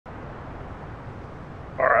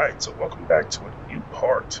Alright, so welcome back to a new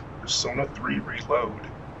part, Persona 3 Reload.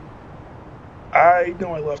 I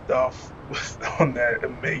know I left off on that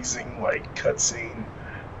amazing, cutscene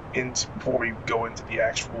before we go into the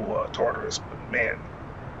actual Tartarus, but man,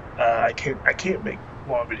 I can't make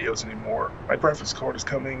long videos anymore. My graphics card is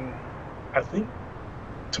coming, I think,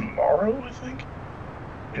 tomorrow,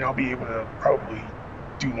 and I'll be able to probably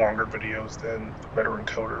do longer videos than the better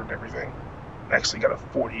encoder and everything. I actually got a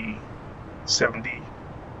 4070,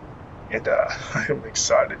 and I am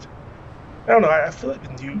excited. I don't know, I feel like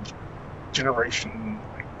the new generation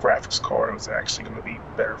graphics card was actually going to be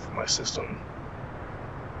better for my system,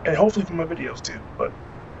 and hopefully for my videos too. But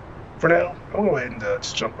for now, I'll go ahead and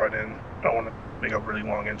just jump right in. I don't want to make a really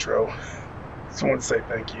long intro. Just want to say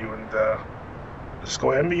thank you, and just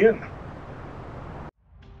go ahead and begin.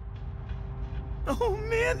 Oh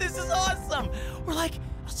man, this is awesome! We're like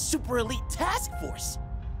a super elite task force.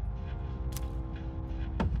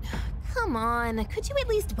 Come on, could you at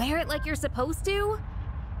least wear it like you're supposed to?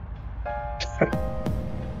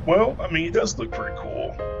 Well, I mean, it does look pretty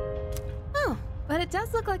cool. Oh, but it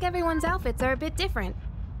does look like everyone's outfits are a bit different.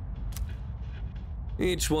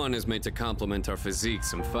 Each one is made to complement our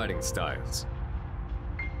physiques and fighting styles.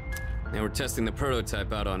 Now we're testing the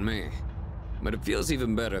prototype out on me, but it feels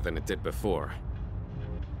even better than it did before.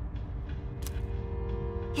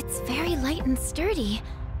 It's very light and sturdy.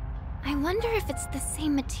 I wonder if it's the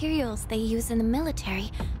same materials they use in the military,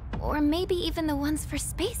 or maybe even the ones for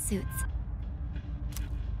spacesuits.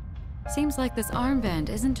 Seems like this armband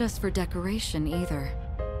isn't just for decoration either.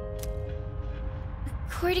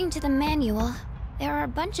 According to the manual, there are a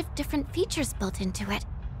bunch of different features built into it.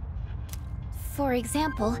 For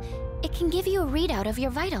example, it can give you a readout of your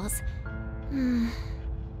vitals.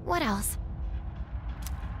 What else?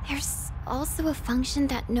 There's also a function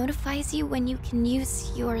that notifies you when you can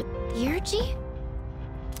use your theurgy?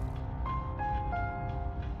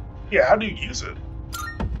 Yeah, how do you use it?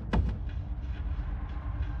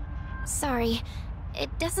 Sorry,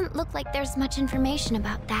 it doesn't look like there's much information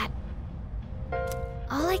about that.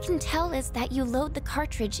 All I can tell is that you load the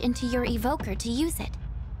cartridge into your evoker to use it.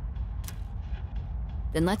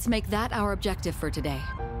 Then let's make that our objective for today.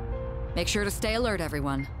 Make sure to stay alert,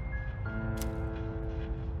 everyone.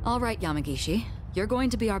 All right, Yamagishi, you're going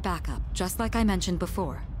to be our backup, just like I mentioned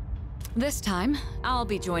before. This time, I'll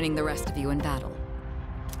be joining the rest of you in battle.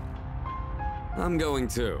 I'm going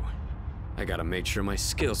too. I gotta make sure my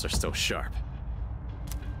skills are still sharp.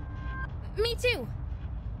 Me too!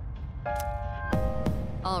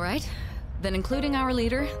 All right, then including our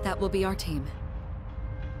leader, that will be our team.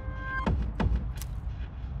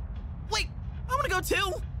 Wait, I wanna go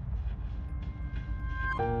too!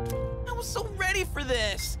 I was so ready for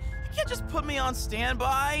this! You can't just put me on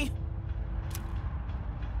standby!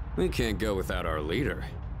 We can't go without our leader.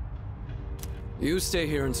 You stay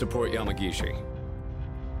here and support Yamagishi.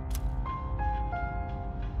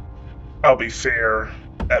 I'll be fair,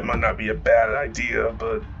 that might not be a bad idea,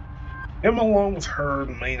 but him along with her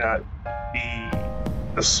may not be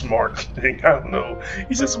the smart thing. I don't know.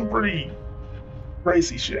 He said some pretty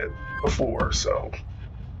crazy shit before, so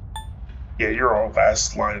yeah, you're our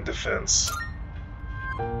last line of defense.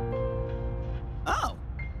 Oh,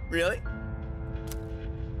 really?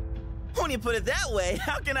 When you put it that way,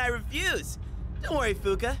 how can I refuse? Don't worry,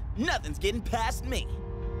 Fuka. Nothing's getting past me.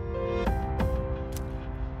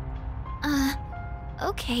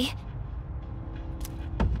 Okay.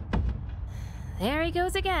 There he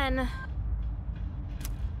goes again.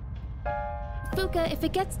 Fuka, if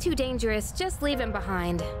it gets too dangerous, just leave him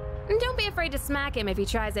behind. And don't be afraid to smack him if he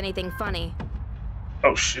tries anything funny.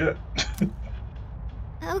 Oh shit.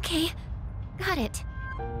 Okay, got it.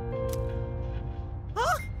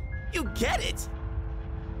 Huh? You get it?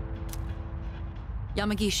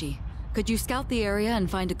 Yamagishi, could you scout the area and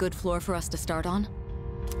find a good floor for us to start on?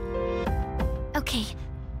 Okay.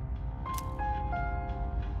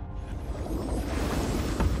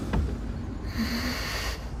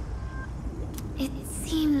 It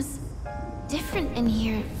seems different in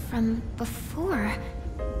here from before.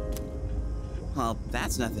 Well,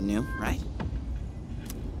 that's nothing new, right?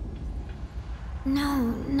 No,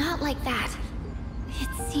 not like that. It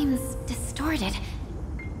seems distorted.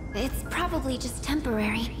 It's probably just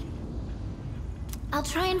temporary. I'll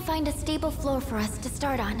try and find a stable floor for us to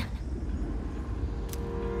start on.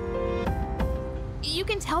 You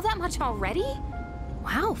can tell that much already?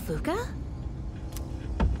 Wow, Fuka.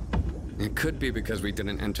 It could be because we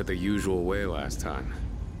didn't enter the usual way last time,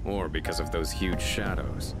 or because of those huge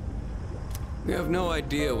shadows. We have no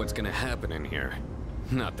idea what's gonna happen in here.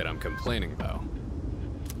 Not that I'm complaining, though.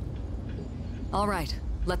 All right,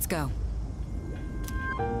 let's go.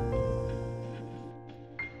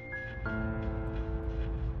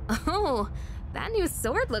 Oh, that new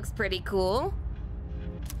sword looks pretty cool.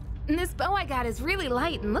 And this bow I got is really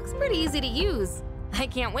light and looks pretty easy to use. I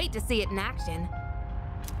can't wait to see it in action.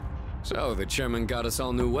 So, the chairman got us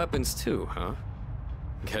all new weapons too, huh?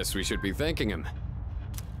 Guess we should be thanking him.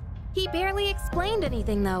 He barely explained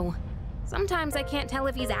anything, though. Sometimes I can't tell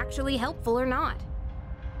if he's actually helpful or not.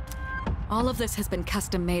 All of this has been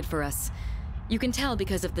custom made for us. You can tell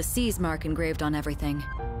because of the S.E.E.S mark engraved on everything.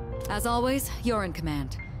 As always, you're in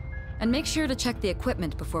command. And make sure to check the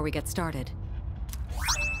equipment before we get started.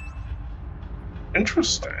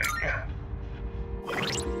 Interesting.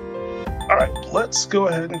 Alright, let's go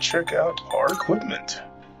ahead and check out our equipment.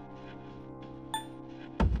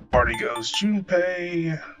 Party goes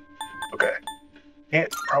Junpei. Okay.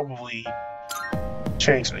 Can't probably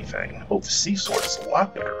change anything. Oh, the sea sword is a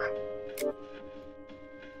lot better.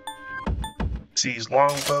 Sea's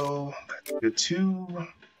longbow, that's good too.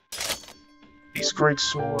 Sea's great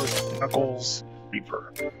sword, Knuckles,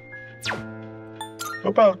 Reaper.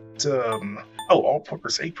 What about, oh,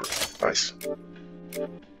 all-purpose apron. Nice.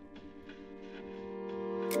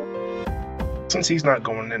 Since he's not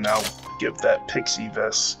going in, I'll give that pixel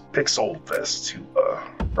vest to,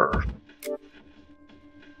 her.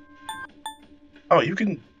 Oh, you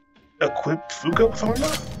can equip Fuga with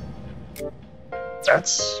armor?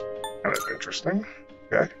 That's kind of interesting.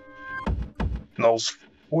 Okay. Null's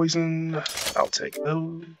poison. I'll take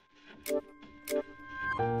those.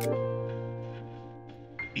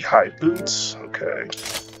 The high boots. Okay.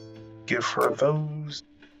 Give her those.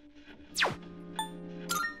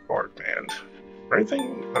 Guard band.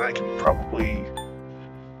 Anything that I can probably...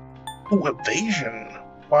 Ooh, evasion.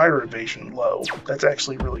 Fire evasion low. That's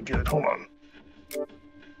actually really good. Hold on.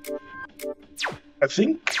 I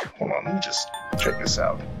think... Hold on, let me just check this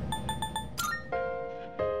out.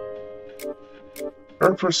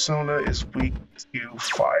 Her persona is weak to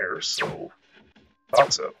fire, so...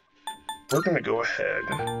 Thought so. We're gonna go ahead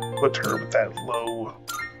and put her with that low...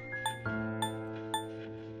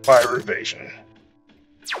 fire evasion.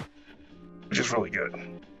 Which is really good.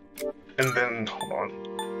 And then, hold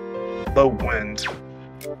on. Low wind.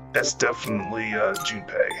 That's definitely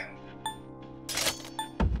Junpei.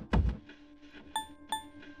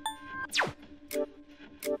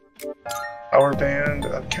 Power band,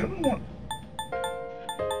 I kind of want...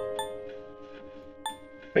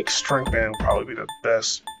 I think strength band would probably be the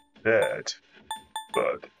best bet,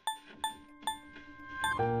 but...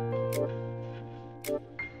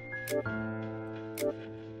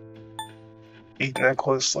 Eight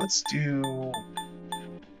necklace, let's do...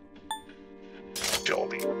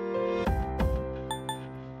 Agility.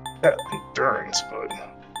 Yeah, endurance, but...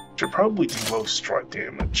 Should probably do low strike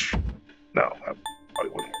damage. No, that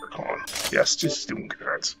probably wouldn't work on. Yes, just do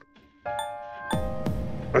endurance.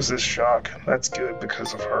 What's this shock? That's good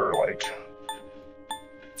because of her, like...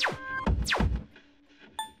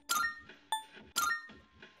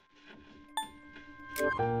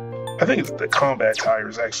 I think the combat tire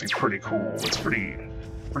is actually pretty cool. It's pretty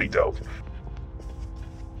dope.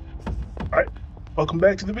 Alright, welcome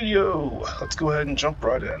back to the video. Let's go ahead and jump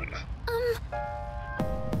right in.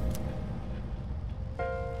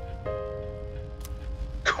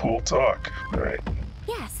 Cool talk. Alright.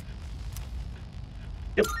 Yes.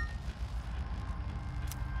 Yep.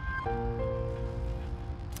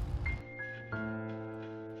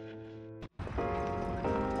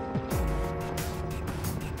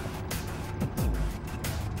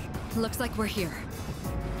 Looks like we're here.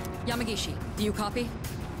 Yamagishi, do you copy?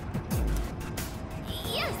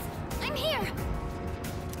 Yes, I'm here.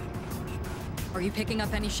 Are you picking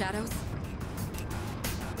up any shadows?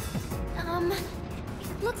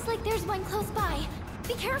 It looks like there's one close by.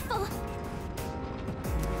 Be careful.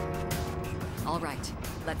 All right,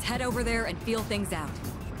 let's head over there and feel things out.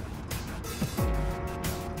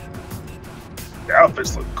 The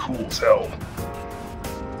outfits look cool as hell.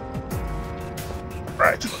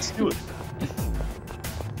 Right, let's do it.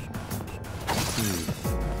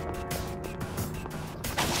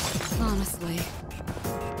 Honestly.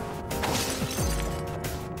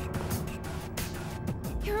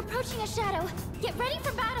 You're approaching a shadow. Get ready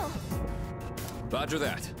for battle. Roger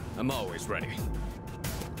that. I'm always ready.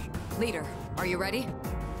 Leader, are you ready?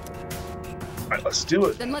 Alright, let's do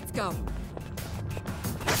it. Then let's go.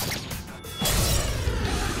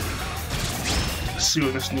 Let's see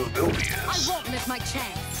what this new ability I is. won't miss my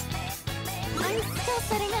chance. I'm still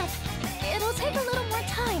setting up. It'll take a little more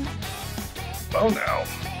time. Oh, now.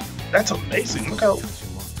 That's amazing. Look how...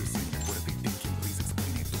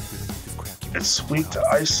 It's weak to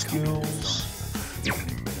ice skills.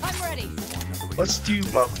 I'm ready. Let's do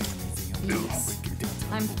Yes.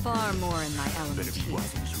 I'm far more in my element here.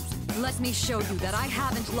 Let me show you that I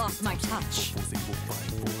haven't lost my touch. Let's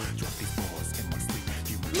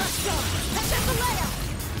go!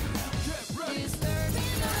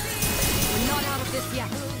 We're not out of this yet.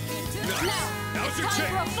 Now, it's time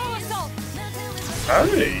for a full assault!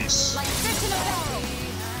 Nice. Like fish in a barrel!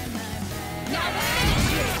 Now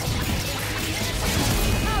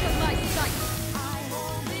out of my sight!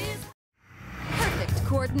 Perfect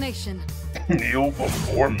coordination. Kneel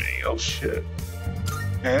before me. Oh shit.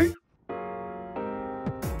 Hey.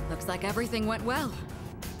 Looks like everything went well.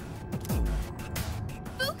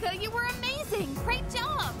 Fuka, you were amazing! Great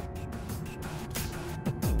job!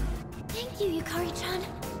 Thank you, Yukari-chan.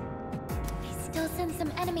 I still sense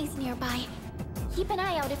some enemies nearby. Keep an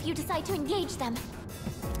eye out if you decide to engage them.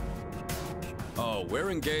 Oh, we're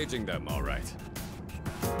engaging them, all right.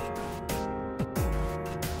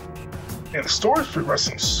 And the story's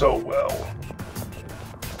progressing so well.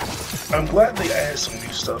 I'm glad they added some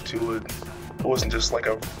new stuff to it. It wasn't just like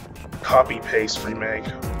a copy-paste remake.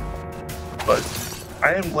 But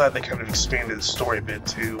I am glad they kind of expanded the story a bit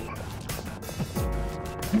too.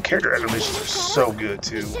 New character animations are so good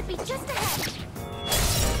too. Should be just ahead.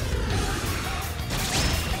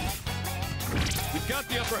 We've got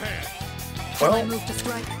the upper hand. Shall I Well, move to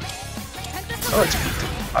strike? I like to beat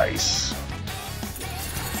the ice.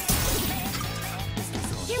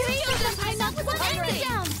 Here we go, the enough with one enemy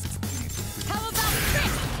down. How about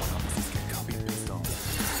this?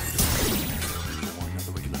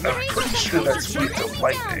 I'm pretty sure that's beat the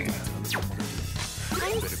lightning.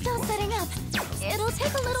 I'm still setting up. It'll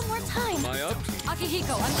take a little more time. Am I up?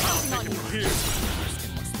 Akihiko, I'm counting on you. Here.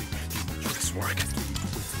 This work.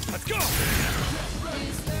 Let's go.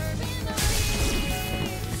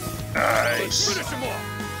 Nice. Finish him off.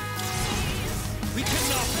 We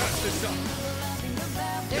cannot pass this up.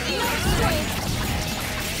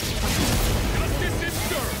 Justice is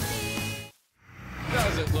served.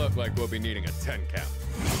 Does it look like we'll be needing a 10 count?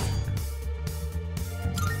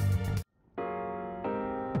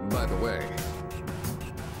 By the way,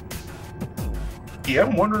 Yeah,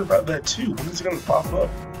 I'm wondering about that too. When is it gonna pop up?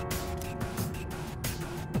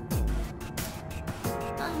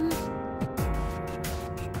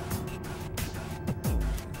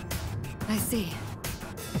 I see.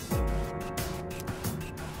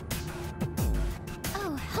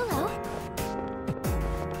 Oh, hello.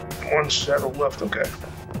 One shadow left. Okay.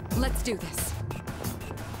 Let's do this.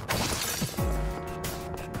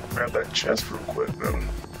 Grab that chest real quick then.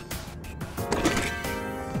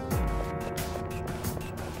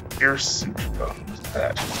 Air suit. Oh, what's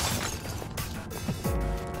that?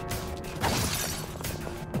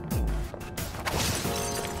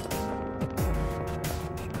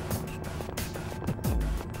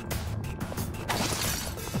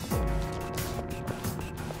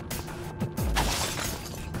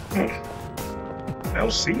 I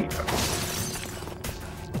don't see anything.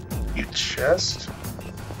 You chest?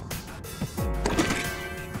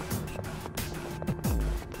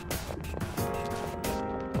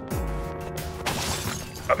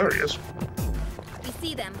 Oh, there he is. We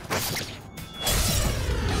see them.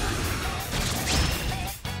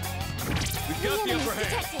 we've got the upper hand.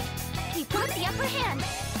 Detected. We've got the upper hand.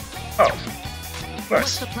 Oh, What's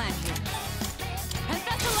nice. the plan here? And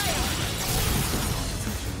that's a layer.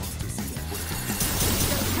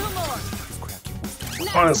 Just two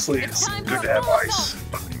more. Honestly, it's good to have ice.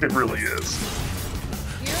 It really is.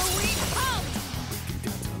 Here we come.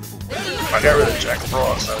 I got rid of Jack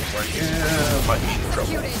Frost. I was like, yeah, might be in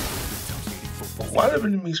trouble. Executed. A lot of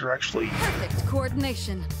enemies are actually Perfect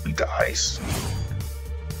coordination. weak to ice.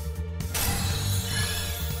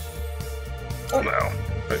 Oh no.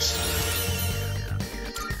 Nice.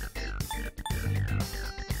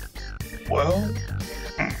 Well,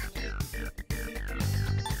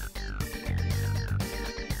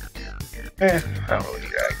 I don't really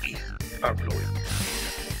need Aggie. Not really.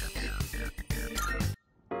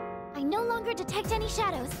 I no longer detect any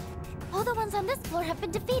shadows. All the ones on this floor have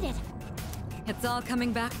been defeated. It's all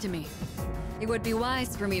coming back to me. It would be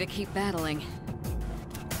wise for me to keep battling.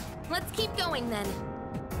 Let's keep going then.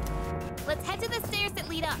 Let's head to the stairs that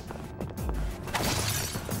lead up.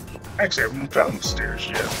 Actually, I haven't found the stairs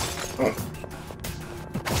yet.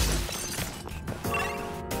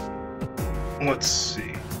 Let's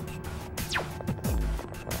see.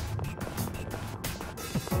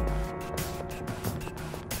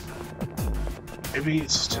 Maybe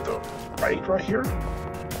it's to the right here?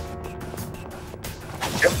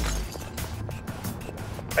 Yep.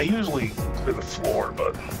 I usually clear the floor,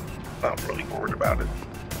 but I'm not really worried about it.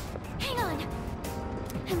 Hang on.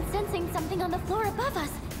 I'm sensing sensing something on the floor above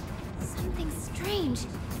us. Something strange.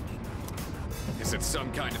 Is it some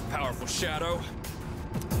kind of powerful shadow?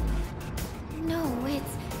 No, it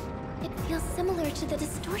feels similar to the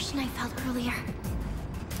distortion I felt earlier.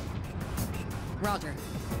 Roger.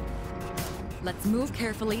 Let's move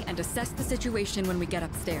carefully and assess the situation when we get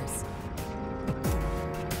upstairs.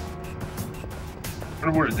 I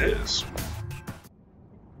wonder what it is.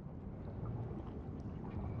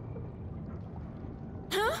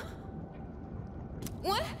 Huh?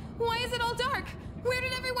 What? Why is it all dark? Where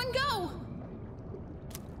did everyone go?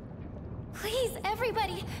 Please,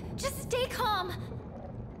 everybody, just stay calm.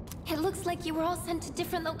 It looks like you were all sent to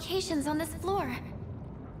different locations on this floor.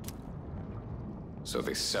 So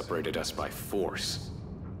they separated us by force.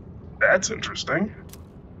 That's interesting.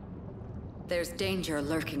 There's danger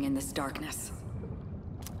lurking in this darkness.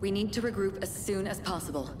 We need to regroup as soon as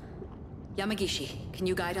possible. Yamagishi, can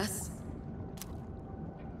you guide us?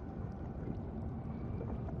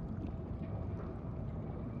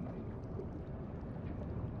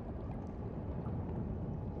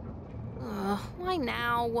 Why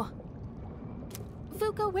now?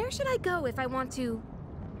 Fuka, where should I go if I want to?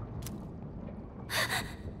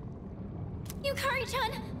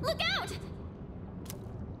 Yukari-chan, look out!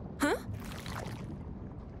 Huh?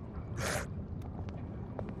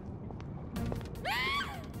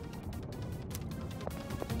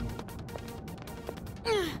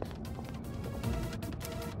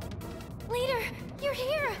 Leader, you're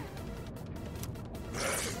here!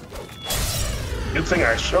 Good thing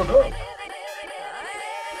I showed up.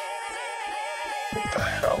 What the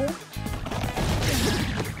hell?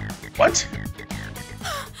 What?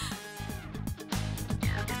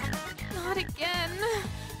 Not again.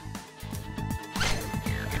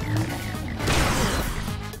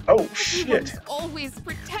 Oh shit. Always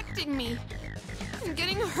protecting me. I'm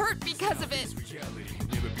getting hurt because of it.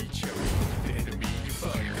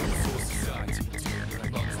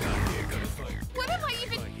 What am I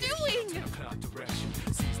even doing?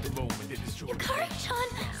 Yukari-chan!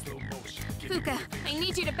 Fuka, I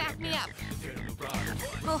need you to back me up.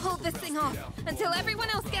 I'll hold this thing off until everyone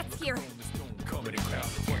else gets here.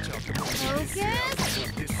 Focus.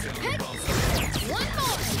 Pick. One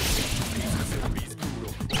more.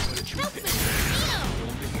 Help me.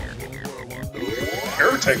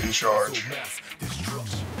 You're taking charge.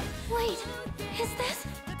 Wait, is this...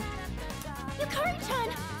 Yukari-chan,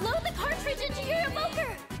 load the cartridge into your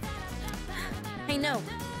evoker! I know.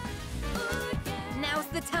 Now's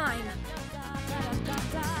the time.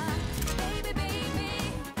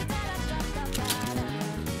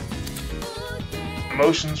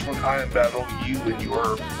 Emotions run high in battle. You and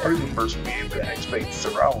your party members will be able to activate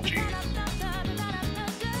serology.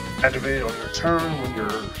 Activate it on your turn when your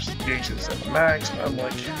gauge is at max, and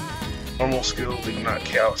unlike normal skill, they do not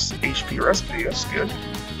count HP or SP. That's good.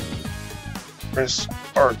 Press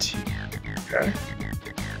RT. Okay.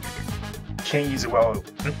 Can't use it while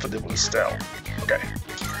inflicted with stealth. Okay.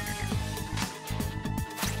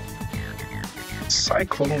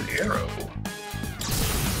 Cyclone Arrow.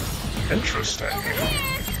 Interesting.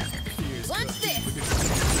 Watch this.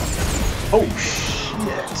 Oh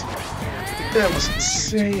shit. That was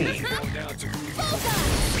insane.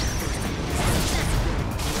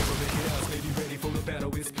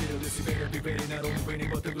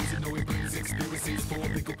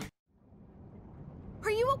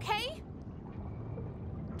 Are you okay?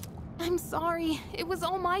 I'm sorry. It was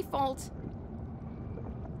all my fault.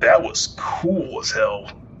 That was cool as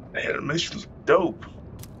hell. The animation was dope.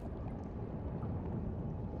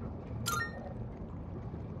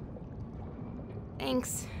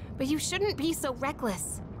 Thanks, but you shouldn't be so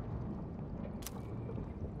reckless.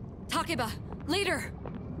 Takeba, leader!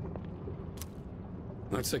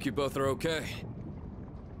 Looks like you both are okay.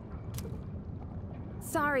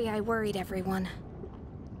 Sorry I worried everyone.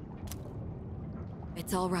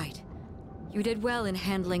 It's all right. You did well in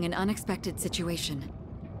handling an unexpected situation.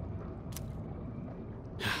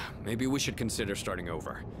 Maybe we should consider starting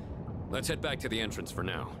over. Let's head back to the entrance for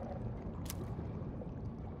now.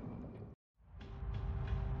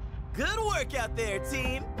 Good work out there,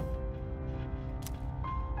 team!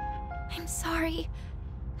 I'm sorry.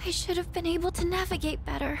 I should have been able to navigate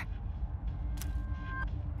better.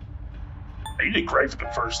 You did great for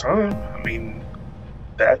the first time. I mean,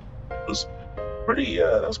 that was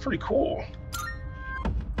pretty cool.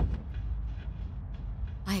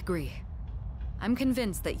 I agree. I'm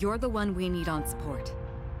convinced that you're the one we need on support.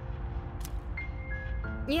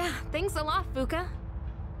 Yeah, thanks a lot, Fuka.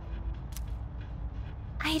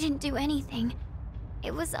 I didn't do anything.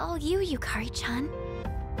 It was all you, Yukari-chan.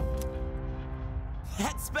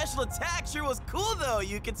 That special attack sure was cool though,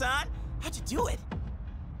 Yuka-tan. How'd you do it?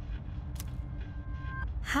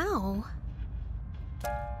 How?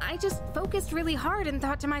 I just focused really hard and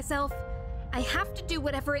thought to myself, I have to do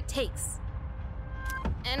whatever it takes.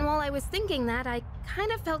 And while I was thinking that, I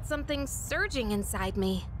kind of felt something surging inside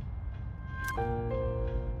me.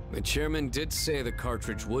 The chairman did say the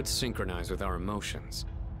cartridge would synchronize with our emotions.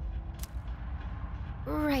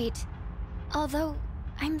 Right. Although,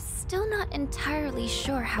 I'm still not entirely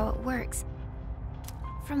sure how it works.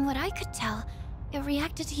 From what I could tell, it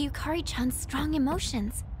reacted to Yukari-chan's strong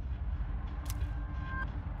emotions.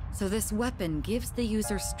 So this weapon gives the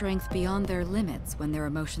user strength beyond their limits when their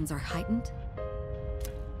emotions are heightened?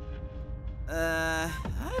 I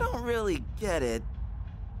don't really get it.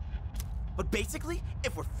 But basically,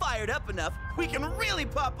 if we're fired up enough, we can really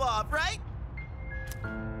pop off, right?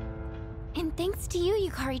 And thanks to you,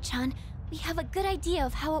 Yukari-chan, we have a good idea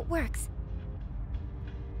of how it works.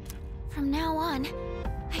 From now on,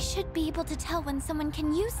 I should be able to tell when someone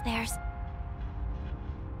can use theirs.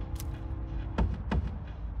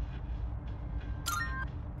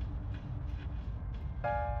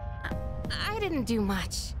 I didn't do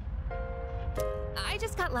much. I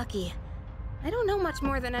just got lucky. I don't know much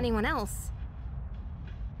more than anyone else.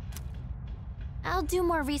 I'll do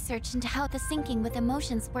more research into how the syncing with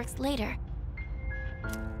emotions works later.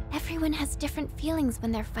 Everyone has different feelings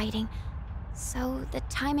when they're fighting, so the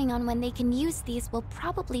timing on when they can use these will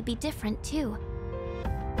probably be different too.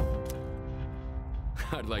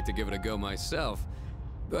 I'd like to give it a go myself,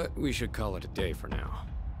 but we should call it a day for now.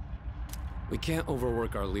 We can't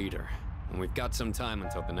overwork our leader, and we've got some time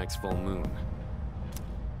until the next full moon.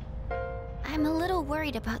 I'm a little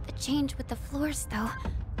worried about the change with the floors, though.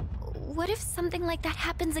 What if something like that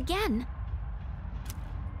happens again?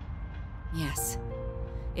 Yes.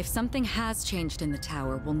 If something has changed in the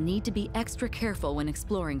tower, we'll need to be extra careful when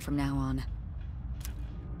exploring from now on.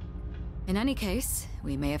 In any case,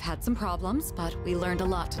 we may have had some problems, but we learned a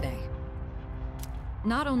lot today.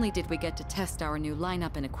 Not only did we get to test our new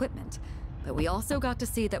lineup and equipment, but we also got to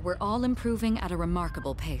see that we're all improving at a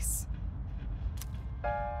remarkable pace.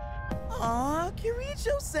 Aw,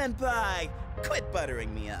 Kirijo-senpai! Quit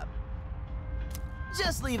buttering me up.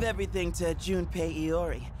 Just leave everything to Junpei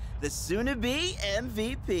Iori, the soon-to-be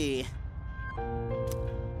MVP.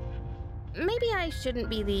 Maybe I shouldn't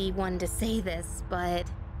be the one to say this, but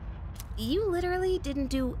you literally didn't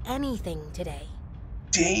do anything today.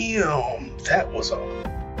 Damn, that was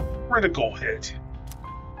a critical hit.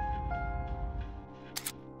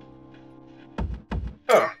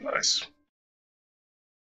 Oh, nice.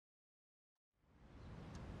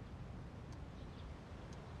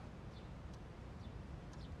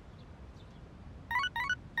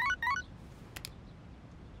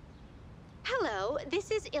 Hello,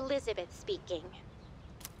 this is Elizabeth speaking.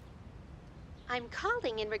 I'm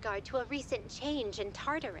calling in regard to a recent change in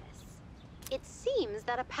Tartarus. It seems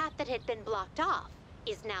that a path that had been blocked off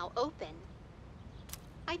is now open.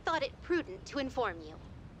 I thought it prudent to inform you.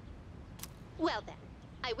 Well then,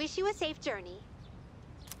 I wish you a safe journey.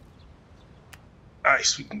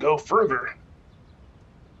 Nice, we can go further.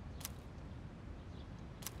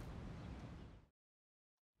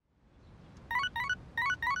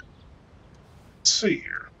 Let's see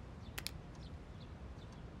here.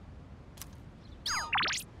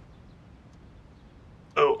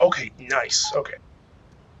 Oh, okay, nice, okay.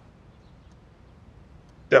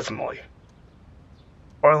 Definitely.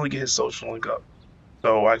 Finally get his social link up.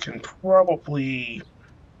 So I can probably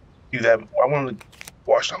do that. I want to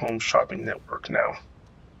watch the Home Shopping Network now.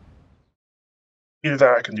 Either that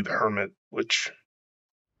or I can do the Hermit, which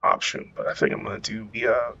option, but I think I'm going to do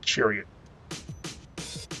the Chariot.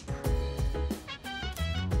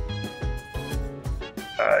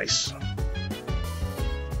 Nice.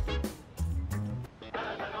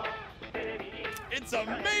 It's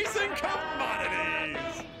amazing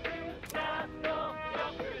commodities!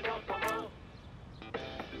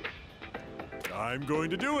 I'm going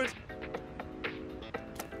to do it.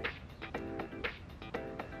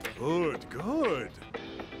 Good, good.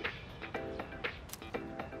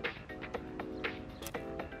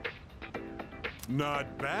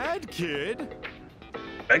 Not bad, kid.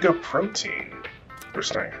 Mega Protein.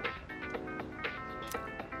 Interesting.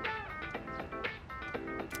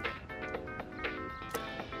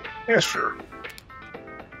 Yeah, sure.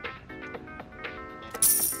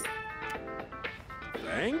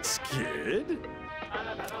 Thanks, kid.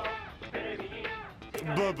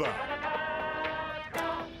 Bye-bye.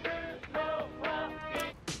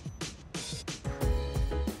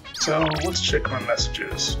 So let's check my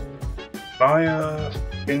messages. Maya,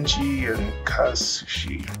 Genji, and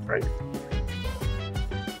Kazushi, right?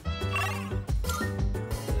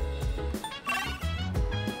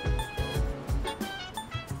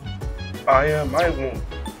 I won't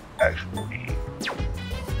actually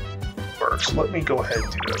first. Let me go ahead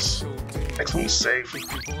and do this. Next, let me save.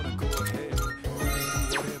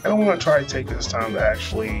 I don't want to try to take this time to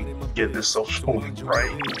actually get this social link right.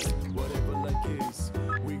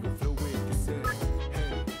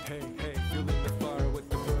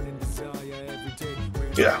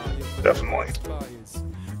 Yeah, definitely.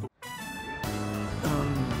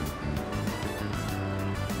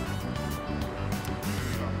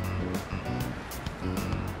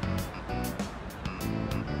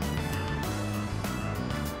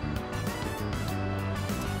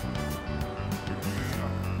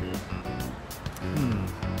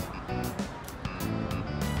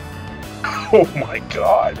 Oh my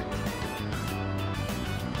god.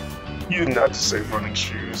 You did not just say running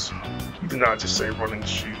shoes. You did not just say running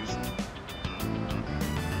shoes.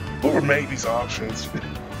 Whoever made these options?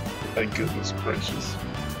 My goodness gracious.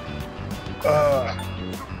 I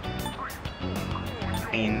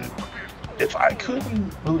mean, if I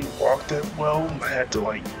couldn't really walk that well, I had to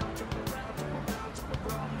like,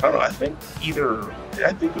 I don't know, I think it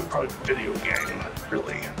would probably be a video game,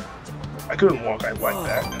 really. I couldn't walk, I like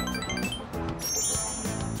that.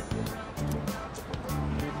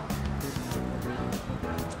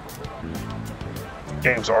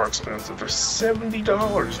 Games are expensive. They're $70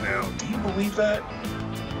 now. Do you believe that?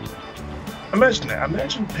 Imagine that.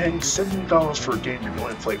 Imagine paying $70 for a game you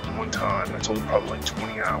only played one time. That's only probably like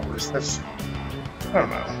 20 hours. That's, I don't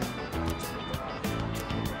know.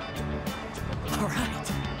 All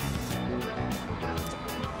right.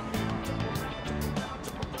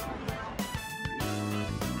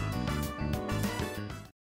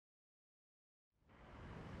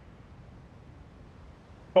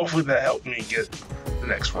 Hopefully that helped me get the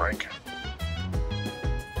next rank.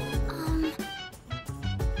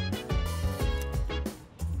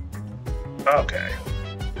 Okay.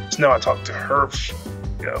 So now I talk to her.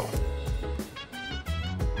 Go.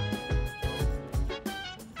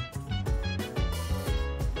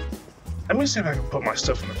 Let me see if I can put my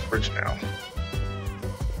stuff in the fridge now.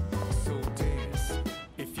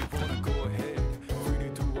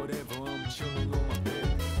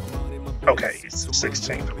 Okay, it's the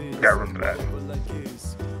 16th. I gotta remember that.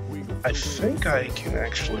 I think I can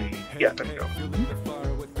actually. Yeah, there we go.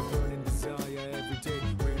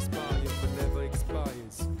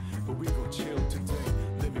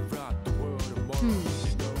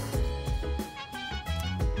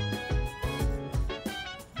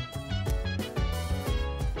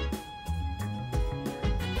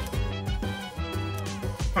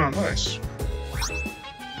 Oh, nice.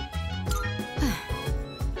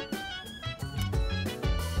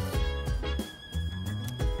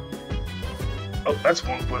 Oh, that's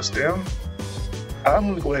one quest down. I'm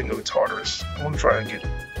gonna go ahead and go to Tartarus. I want to try and get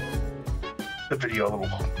the video a little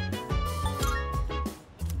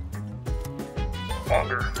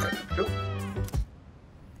longer. There we go.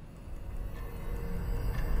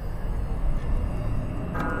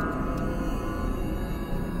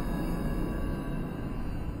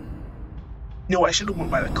 No, I should have went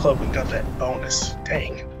by the club and got that bonus.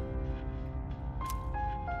 Dang.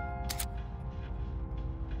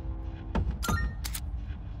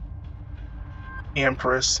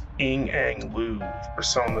 Empress Ing Ang Lu.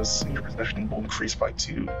 Personas in your possession will increase by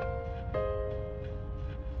 2.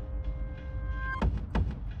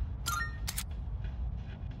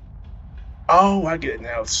 Oh, I get it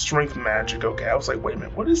now. Strength magic. Okay, I was like, wait a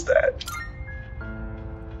minute, what is that?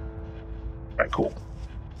 Alright, cool.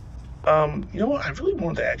 You know what? I really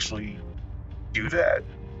wanted to actually do that.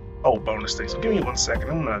 Oh, bonus thing. So give me 1 second.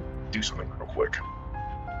 I'm gonna do something real quick.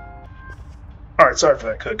 Alright, sorry for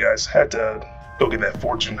that cut, guys. Had to go get that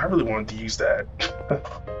fortune. I really wanted to use that.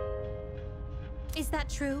 Is that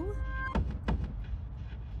true?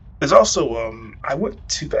 There's also, I went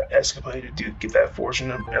to that escapade to get that fortune,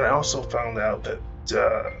 and I also found out that,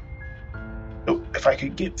 if I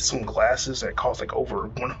could get some glasses that cost like over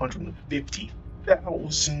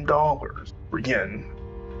 $150,000 for yen,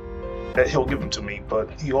 that he'll give them to me,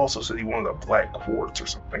 but he also said he wanted a black quartz or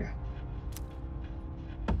something.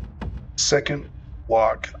 Second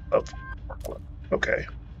block of, okay,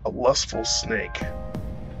 a lustful snake.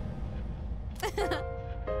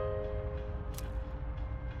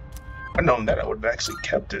 I known that I would have actually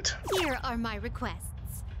kept it. Here are my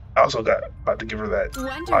requests. I also got about to give her that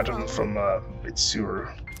Wonderful. item from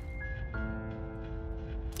Mitsuru.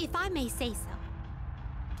 If I may say so.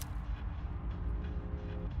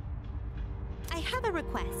 I have a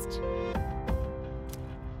request.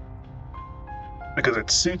 Because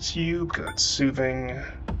it suits you, because it's soothing.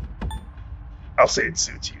 I'll say it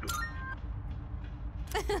suits you.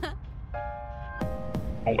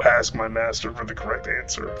 Oh, ask my master for the correct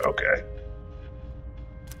answer. Okay.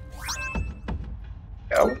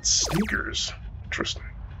 Allen sneakers. Interesting.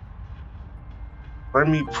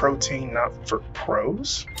 Bring me protein, not for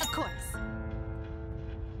pros? Of course.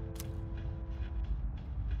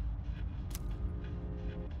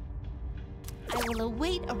 I will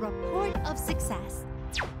await a report of success.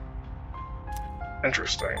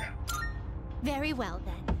 Interesting. Very well,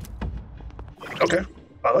 then. Okay.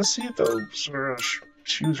 Let's see if those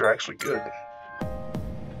shoes are actually good.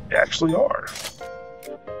 They actually are.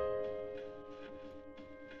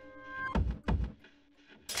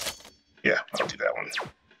 Yeah, I'll do that one.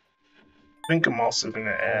 I think I'm also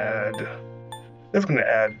gonna add. Definitely gonna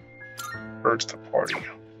add birds to the party.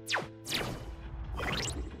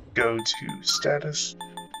 Go to status.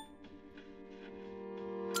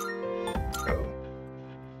 Go.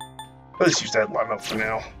 Let's use that lineup for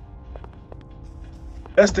now.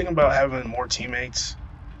 Best thing about having more teammates,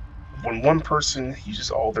 when one person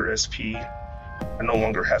uses all their SP, I no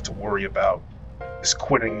longer have to worry about just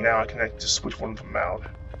quitting. Now I can just switch one of them out.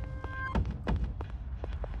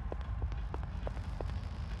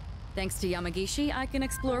 Thanks to Yamagishi, I can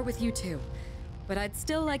explore with you too. But I'd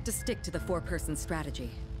still like to stick to the 4-person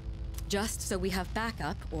strategy. Just so we have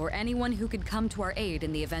backup, or anyone who could come to our aid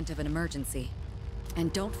in the event of an emergency.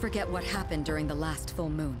 And don't forget what happened during the last full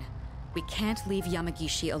moon. We can't leave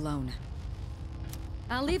Yamagishi alone.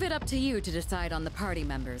 I'll leave it up to you to decide on the party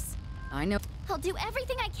members. I know— I'll do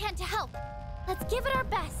everything I can to help. Let's give it our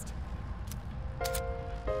best.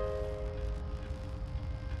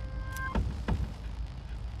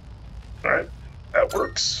 Alright, that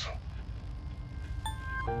works.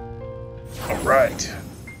 Alright.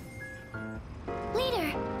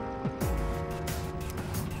 Leader!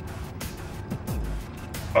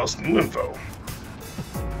 Oh, it's new info.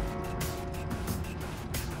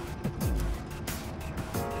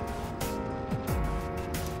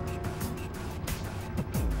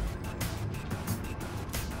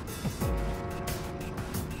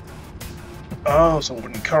 Oh, so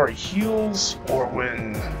when Ikari heals, or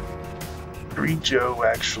when Rijo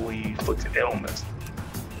actually looked at ailments.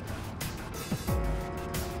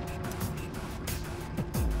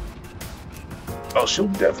 Oh, she'll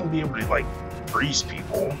definitely be able to, like, freeze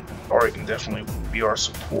people, or it can definitely be our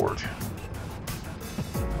support.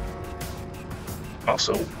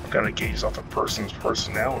 Also, kind of gauges off a person's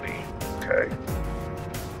personality. Okay.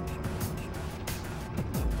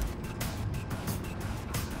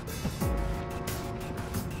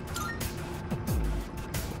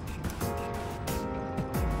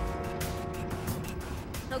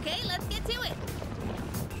 Okay, let's get to it.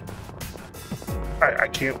 I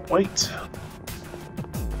can't wait.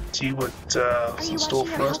 See what's in store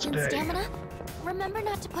for us today. Stamina? Remember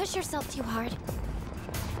not to push yourself too hard.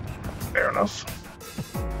 Fair enough.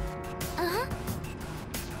 Uh-huh.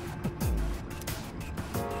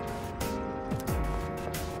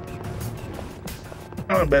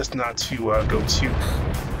 Trying best not to go too.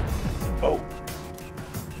 Oh.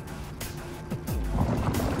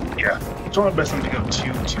 Yeah, trying best not to go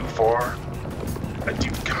too far. I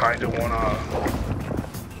do kind of want to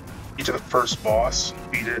get to the first boss,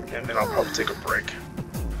 beat it, and then I'll probably take a break.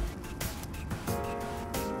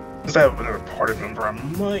 Since I have another party member, I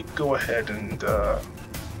might go ahead and I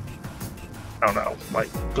don't know,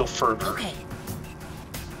 might go further. Okay.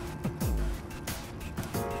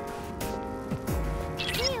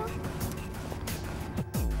 See you.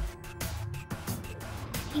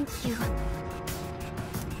 Thank you.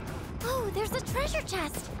 Oh, there's a treasure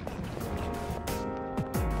chest.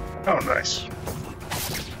 Oh, nice.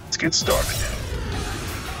 Let's get started.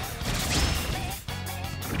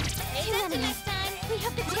 Hey, that's next time. We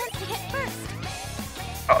have the chance to hit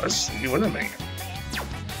first. Oh, this is a new enemy.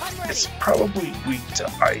 It's probably weak to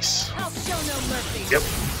ice. I'll show no mercy. Yep.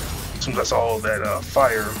 As soon as I saw that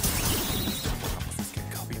fire.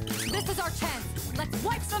 This is our chance. Let's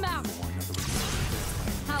wipe them out.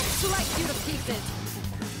 I'll slice you to pieces.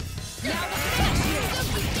 Now we'll catch you.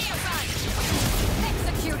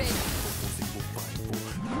 Executed.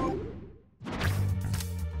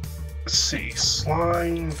 Let's see,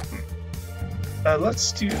 slime.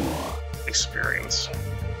 Let's do experience.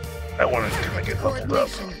 I want to kind of get leveled up.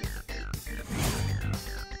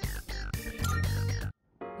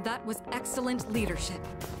 That was excellent leadership.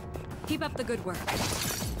 Keep up the good work.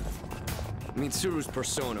 Mitsuru's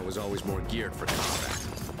persona was always more geared for combat.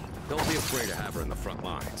 Don't be afraid to have her in the front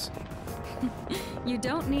lines. You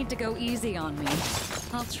don't need to go easy on me.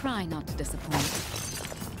 I'll try not to disappoint.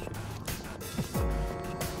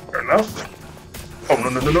 Fair enough. Oh,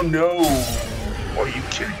 no. Are you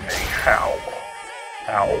kidding me? How?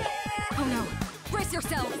 Oh no. Brace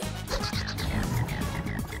yourself.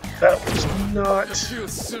 That was not. I feel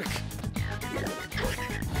sick.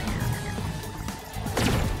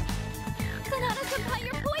 Banana-senpai,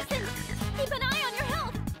 you're poisoned! Keep an eye on your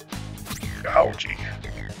health! Algae.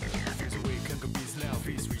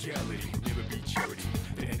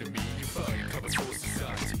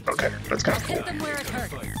 Okay, that's kind of cool. Hit them where it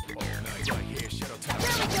hurts.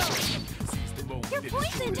 You're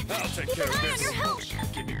poisoned! Keep an eye on your health!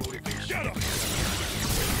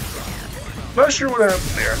 Not sure what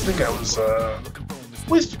happened there. I think I was,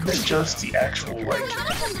 was just the actual, like...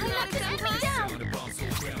 Banana-senpai knocked an enemy down!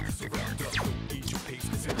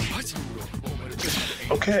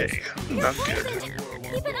 Okay, not good.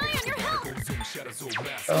 Keep an eye on your health!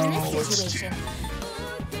 Oh, let's do...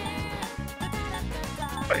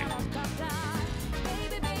 Wait.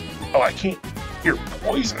 Oh, I can't... You're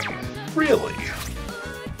poison? Really?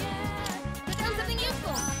 Found something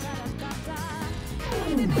useful!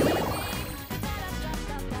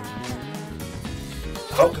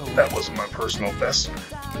 Oh, that wasn't my personal best.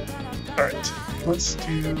 Alright, let's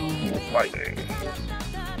do lightning.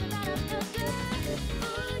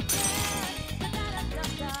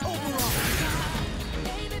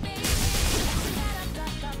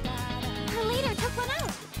 Her leader took one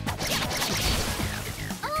out!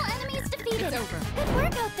 All enemies defeated! It's over. Good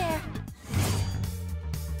work out there!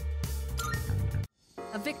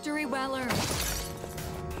 A victory well earned.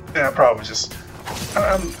 Yeah, I probably just...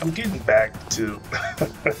 I'm getting back to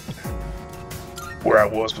where I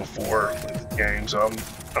was before with the games. I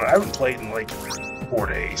haven't played in like 4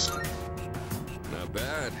 days. Not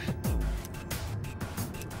bad.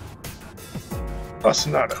 Oh,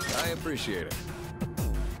 Sonata. I appreciate it.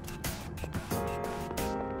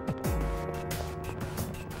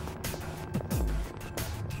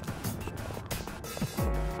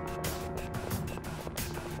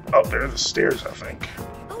 Oh, there are the stairs, I think.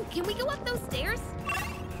 Oh, can we go up those stairs?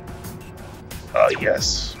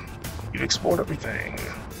 Yes. You've explored everything.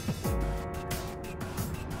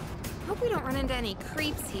 Hope we don't run into any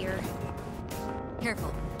creeps here.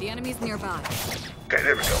 Careful. The enemy's nearby. Okay,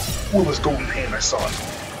 there we go. Ooh, this golden hand, I saw it.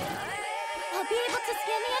 I'll be able to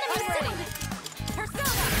scan the enemy soon!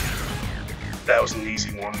 Persona! That was an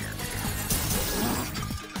easy one.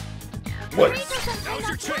 What? Banana-senpai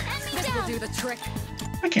knocked one enemy This will down! do the trick.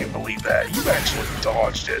 I can't believe that. You actually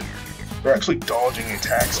dodged it. You're actually dodging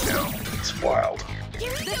attacks now. It's wild.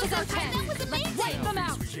 This is our chance. Let's wipe them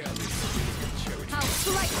out. I'll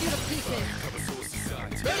slice you to pieces.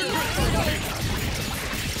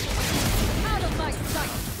 Out of my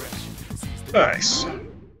sight. Nice.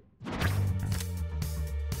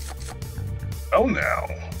 Oh, now.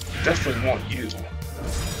 Definitely want you.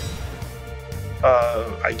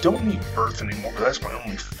 I don't need Earth anymore, but that's my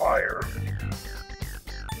only fire.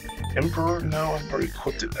 Emperor? No, I've already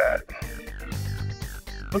equipped it that.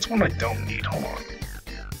 What's one I don't need? Hold on.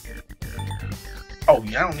 Oh,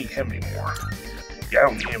 yeah, I don't need him anymore. Yeah, I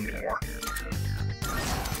don't need him anymore.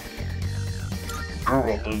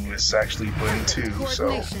 Gurulu is actually win too,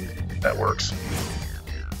 so that works.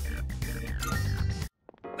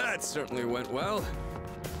 That certainly went well.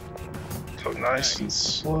 Go nice and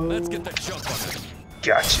slow. Let's get the jump on it.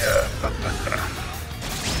 Gotcha.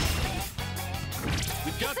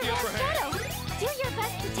 We've got the upper hand. Shadow! Do your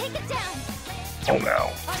best to take it down! Oh,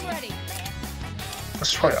 no. I'm ready.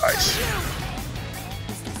 Let's try ice.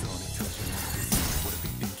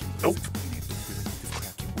 Nope.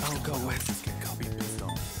 I'll go with.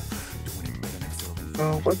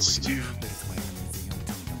 Let's do...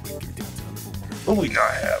 What do we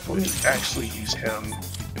not have? Let me actually use him.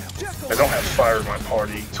 I don't have fire in my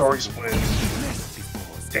party. Tori's win.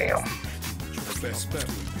 Damn. The best bet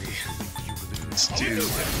would be. Let's do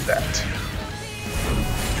that.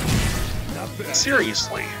 Not bad.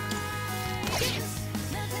 Seriously.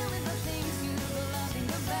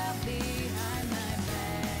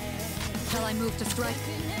 Shall I move to strike?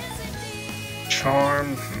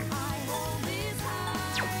 Charm.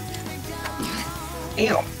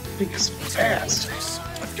 Damn. Think it's fast.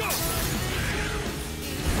 Let's go.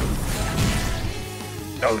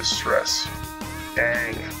 No distress.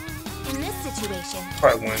 Dang. In this situation,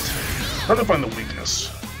 I went. Try to find the weakness.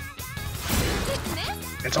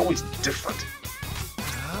 weakness? It's always different.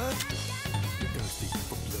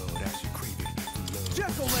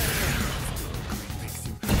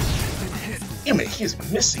 Damn it, he is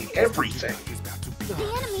missing everything. The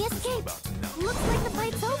enemy escaped. Looks like the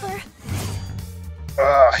fight's over.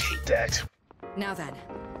 I hate that. Now then,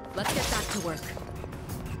 let's get back to work.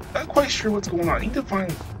 Not quite sure what's going on. I need to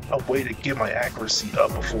find a way to get my accuracy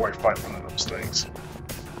up before I fight one of those things.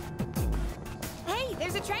 Hey,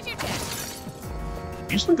 there's a treasure chest.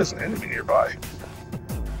 Usually there's an enemy nearby.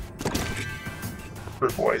 Her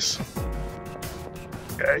voice.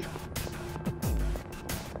 Okay.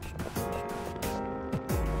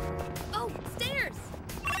 Oh, stairs!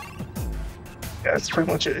 Yeah, that's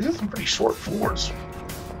pretty much it. It's some pretty short floors.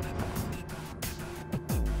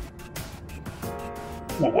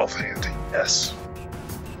 Ooh, wealth hand. Yes.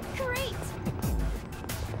 Great!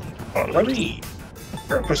 Let me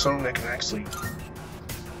grab for something that can actually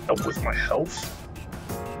help with my health.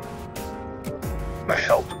 Not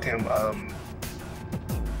help, damn,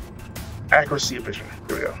 accuracy of vision.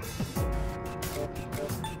 Here we go.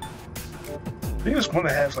 I think there's one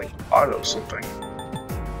that has like auto something.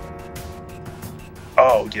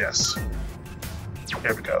 Oh, yes.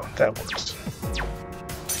 There we go. That works.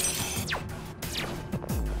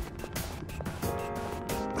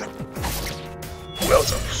 Well,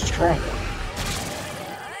 it's a strong one.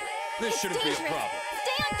 This shouldn't be a problem.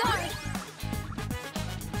 Stay on guard!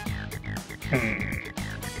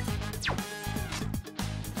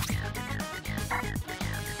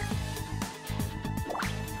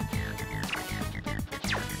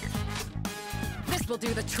 This will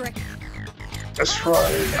do the trick. Let's try.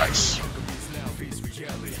 Nice.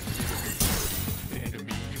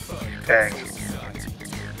 Dang.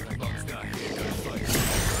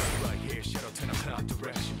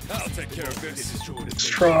 I'll take care of this. Let's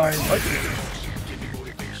try lightning.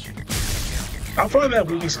 I'll find that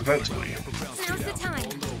weakness eventually. Now's the time.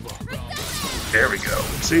 There we go.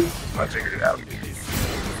 See? I figured it out.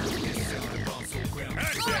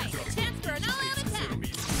 Alright, chance for an all-out attack!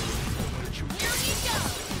 Here we go!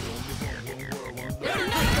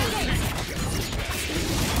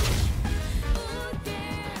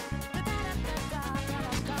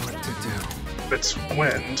 What to do? It's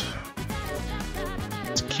wind.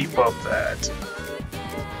 To keep up that.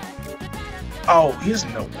 Oh, he has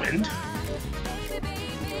no wind?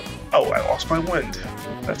 Oh, I lost my wind.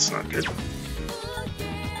 That's not good.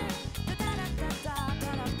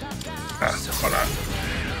 Ah, hold on.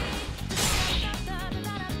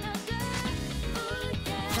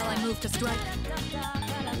 Shall I move to strike?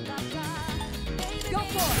 Go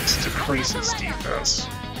for it! This decreases defense.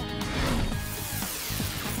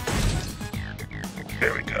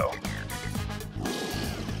 There we go.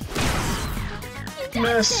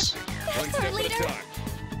 Miss. One step at a time.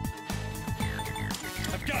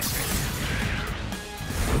 I've got this.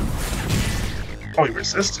 Oh, he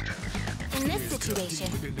resisted. In this situation,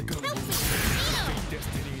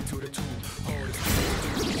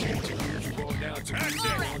 I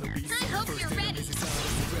hope you're ready.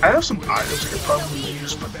 I have some items I could probably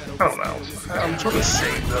use, but I don't know. I'm trying to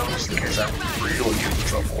save those in case I really get in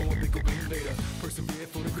trouble.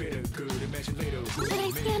 Should I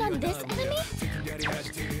scan on this enemy?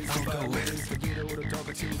 I'll go with.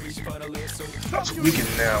 It's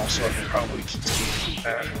weakened now, so I can probably keep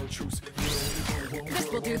that. This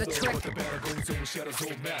will do the trick.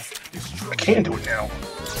 I can do it now. I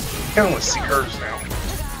kind of want to see hers now.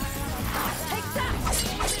 Take that!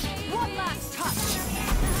 One last touch!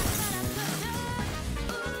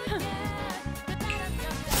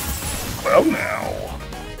 Well, now.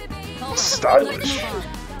 Stylish.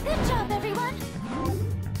 Good job, everyone.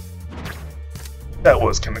 That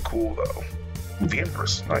was kind of cool, though. Ooh, the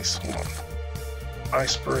Empress. Nice. Hold on.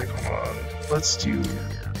 Iceberg. Hold on. Let's do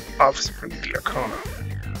Officer for the Arcana.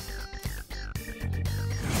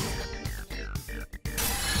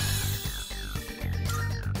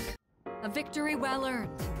 A victory well earned.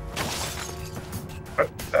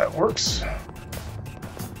 That works.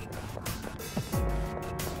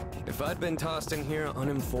 If I'd been tossed in here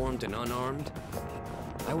uninformed and unarmed,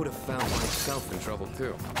 I would have found myself in trouble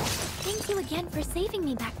too. Thank you again for saving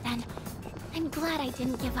me back then. I'm glad I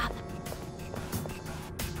didn't give up.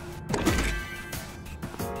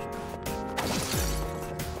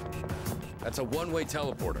 That's a one-way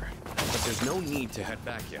teleporter, but there's no need to head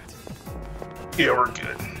back yet. Yeah, we're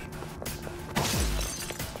good.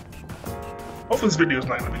 Hopefully this video is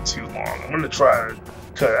not going to be too long. I'm going to try to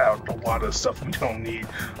cut out a lot of stuff we don't need.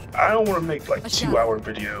 I don't want to make like 2-hour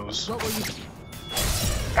videos. What will you...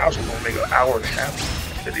 I was going to make an hour and a half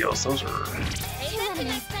videos. Those are... Hey,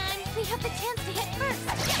 next time, we have the chance to hit first.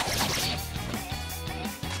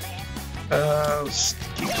 let's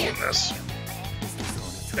keep doing this.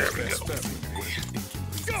 There we go.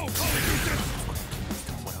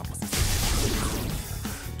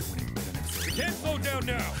 We can't slow down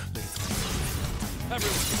now.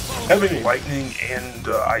 Having lightning and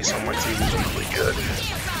ice on my team is really good.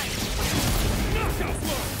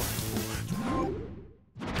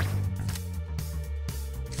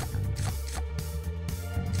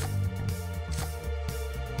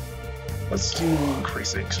 Let's do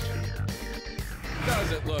increase XP.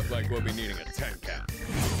 Does it look like we'll be needing a 10 count?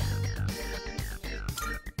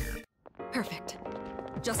 Perfect.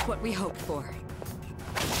 Just what we hoped for.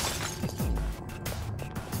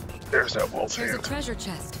 There's that wolf There's a hand. treasure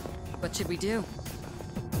chest. What should we do?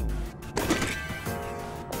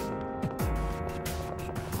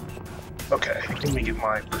 Okay, let me get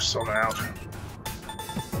my persona out.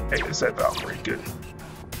 Hey, is that Valkyrie? Good.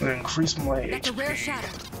 I'm gonna increase my That's a rare HP. shadow.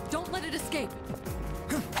 Don't let it escape.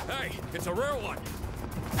 Hey, it's a rare one.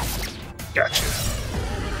 Gotcha.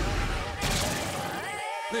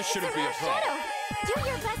 This shouldn't be a problem. Do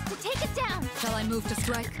your best to take it down. Shall I move to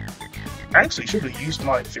strike? I actually should have used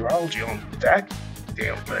my theology on that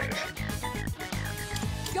damn thing.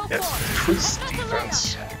 Go Yeah, for it. increase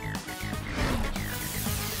defense.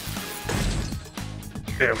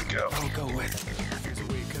 There we go. I'll go with.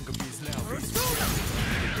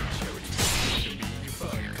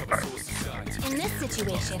 In this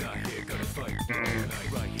situation,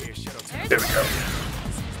 There we go.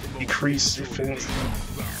 Decrease defense.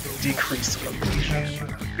 Decrease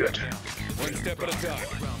evasion. Good. One step at a time.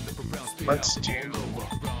 Let's do.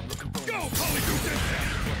 Go, Polygoon!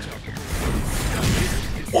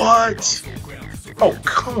 What? Oh,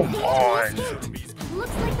 come on.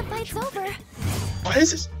 looks like the fight's over. Why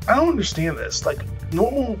is this? I don't understand this. Like,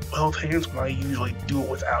 normal health hands, when I usually do it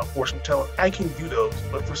without fortune teller, I can do those,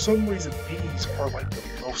 but for some reason, these are like the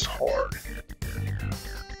most hard.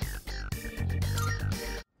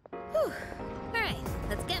 Whew. Alright,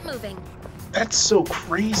 let's get moving. That's so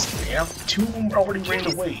crazy, man. Two of them already ran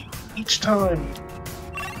away. Each time.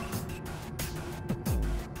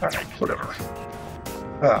 Alright, whatever.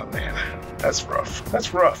 Oh man, that's rough.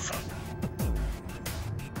 That's rough.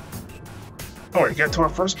 Alright, got to our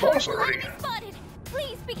first boss already. Spotted.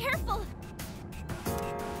 Please be careful.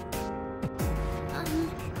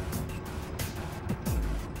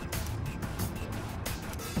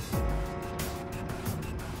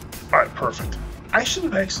 Alright, perfect. I should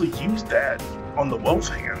have actually used that on the wealth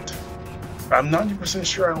hand. I'm 90%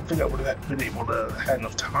 sure I don't think I would have been able to have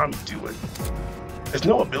enough time to do it. There's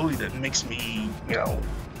no ability that makes me,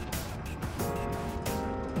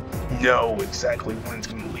 know exactly when it's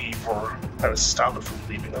going to leave or how to stop it from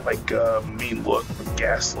leaving. Like Mean Look with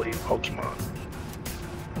Ghastly in Pokemon.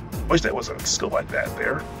 Wish there was a skill like that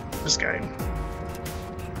there. This game.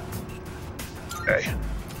 Okay,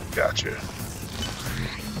 gotcha.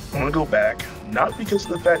 I'm gonna go back, not because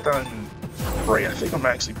of the fact that I'm great. I think I'm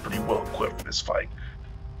actually pretty well equipped for this fight.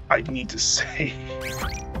 I need to say,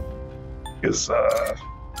 because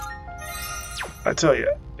I tell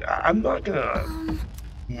you, I'm not gonna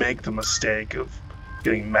make the mistake of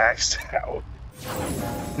getting maxed out.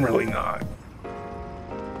 I'm really not.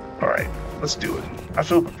 All right, let's do it. I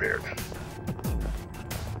feel prepared.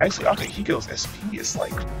 Actually, okay, Hiko's SP is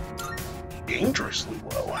like dangerously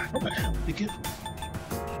low. How the hell did he get?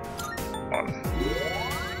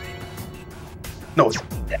 No, it's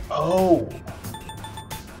oh,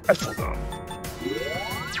 that's full down.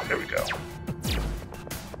 There we go.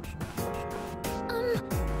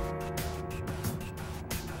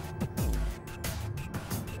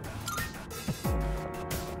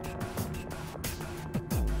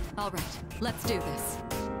 All right, let's do this.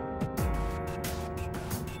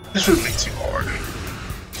 This shouldn't be too hard.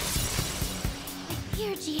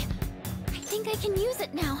 Here, G. I think I can use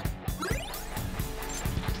it now.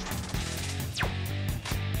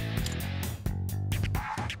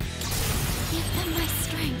 Give them my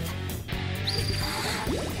strength.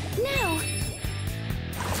 Now!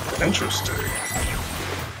 Interesting.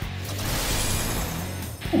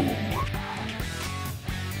 Ooh.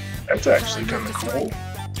 That's actually kind of cool.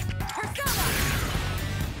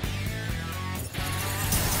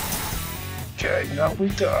 Okay, now we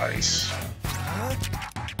dice.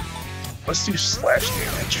 Let's do slash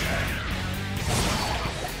damage.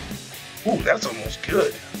 Ooh, that's almost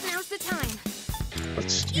good. Now's the time.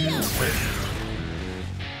 Let's do it.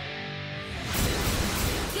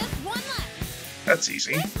 Just one left. That's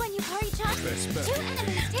easy. This one, you party chop. 2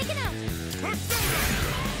 enemies taken out.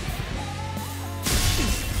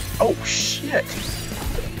 Oh shit.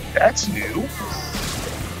 That's new.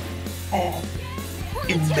 Oh,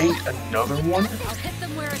 it made another one? I'll hit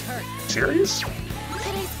them where it hurts. Serious? Could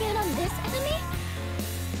I stand on this enemy?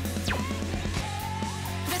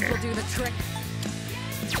 This will do the trick.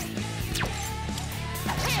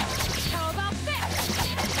 How about this?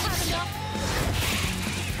 Have enough?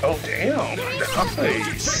 Oh damn,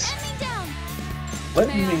 nice. Enemy down. Let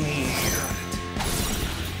me...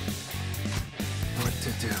 What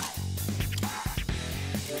to do?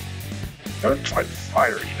 I'm gonna try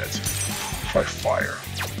fire unit. Try fire.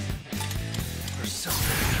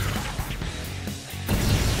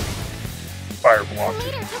 fire The blocked it.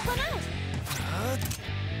 leader took one out.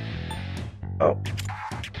 Oh.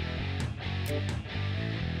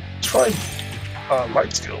 Try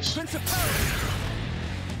light skills.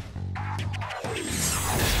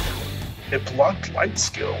 It blocked light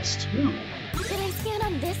skills too. Did I scan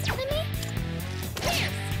on this enemy?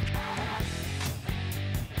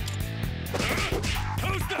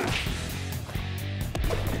 Who's that?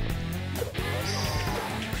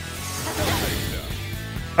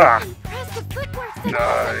 Ah, Impressive footwork. What's the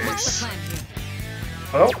nice. plan here?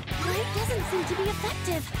 Well, Light doesn't seem to be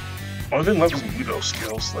effective. one thing left is Ludo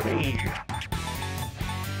skills. Let me.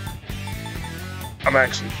 I'm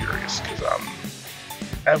actually curious because I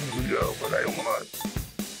have Ludo, but I don't want to.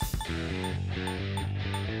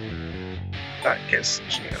 Not instant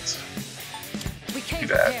chance. We came Do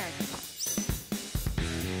that. prepared.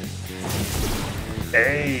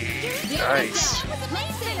 Hey, nice.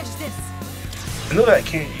 Let's finish this. I know that I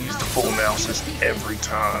can't use the full analysis every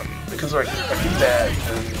time because like, if I do that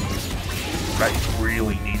and I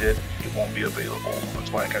really need it, it won't be available.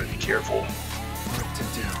 That's why I gotta be careful. What to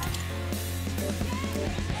do?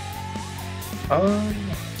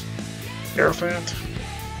 Aerophant.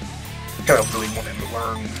 I kind of really want him to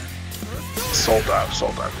learn Soul Dive.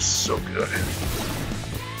 Soul Dive is so good.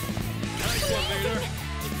 Nice one, leader.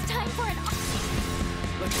 It's time for an.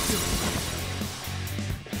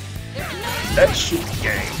 That shit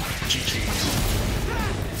game, GG's.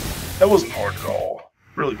 That wasn't hard at all.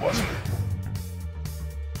 Really wasn't.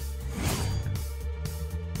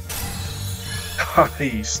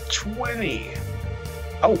 Nice, 20.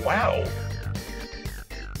 Oh wow.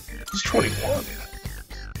 He's 21.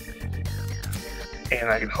 And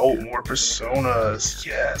I can hold more personas.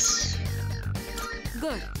 Yes.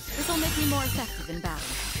 Good. This will make me more effective in battle.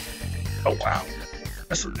 Oh wow.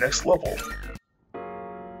 That's the next level.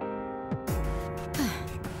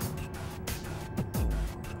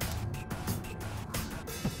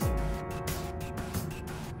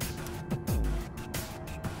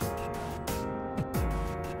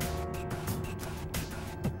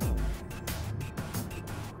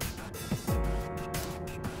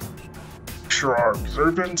 Sure are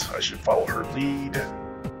observant. I should follow her lead.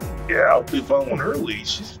 Yeah, I'll be following her lead.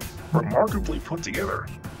 She's remarkably put together.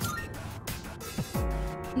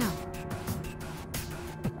 No.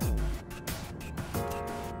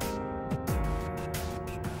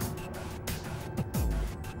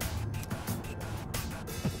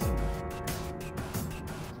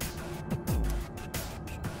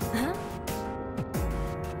 Huh?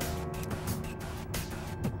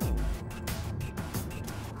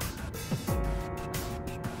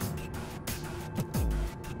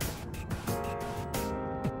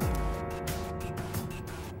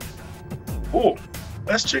 Cool.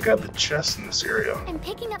 Let's check out the chests in this area. I'm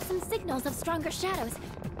picking up some signals of stronger shadows.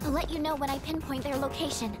 I'll let you know when I pinpoint their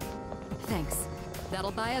location. Thanks.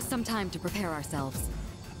 That'll buy us some time to prepare ourselves.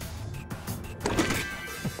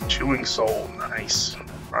 Chewing soul. Nice.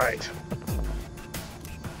 Right.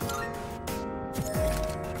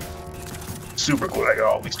 Super glad I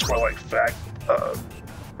got all these Twilight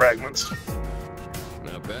fragments.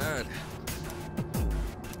 Not bad.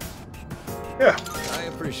 Yeah. I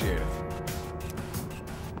appreciate it.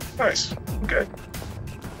 Nice. Okay.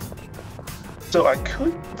 So I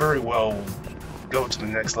could very well go to the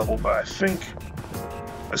next level, but I think,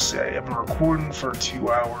 let's see, I've been recording for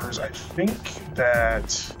 2 hours. I think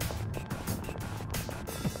that,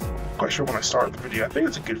 I'm quite sure when I started the video, I think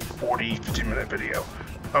it's a good 40-50 minute video.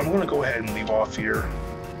 I'm going to go ahead and leave off here.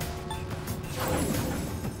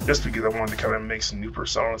 Just because I wanted to kind of make some new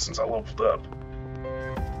personas since I leveled up.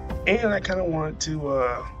 And I kind of wanted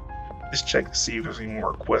to just check to see if there's any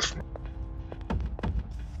more requests.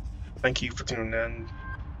 Thank you for tuning in,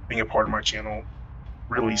 being a part of my channel.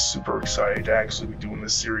 Really super excited to actually be doing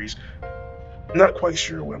this series. Not quite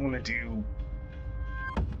sure what I'm going to do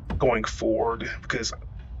going forward, because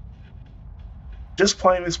just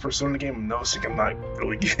playing this Persona game, I'm noticing I'm not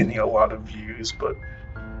really getting a lot of views, but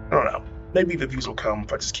I don't know. Maybe the views will come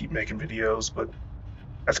if I just keep making videos, but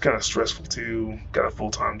that's kind of stressful too. Got a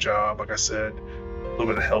full-time job, like I said. A little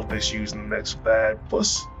bit of health issues in the mix with that.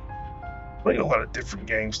 Plus, playing a lot of different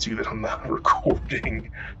games too that I'm not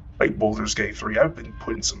recording. Like Baldur's Gate 3, I've been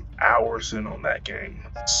putting some hours in on that game.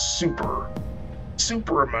 Super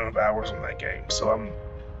amount of hours on that game. So I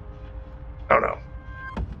don't know.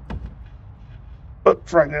 But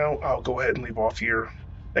for right now, I'll go ahead and leave off here.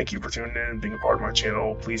 Thank you for tuning in and being a part of my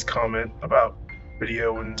channel. Please comment about the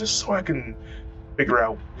video and just so I can figure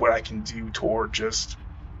out what I can do toward just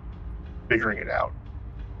figuring it out.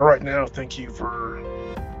 All right now, thank you for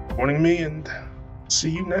joining me and see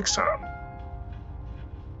you next time.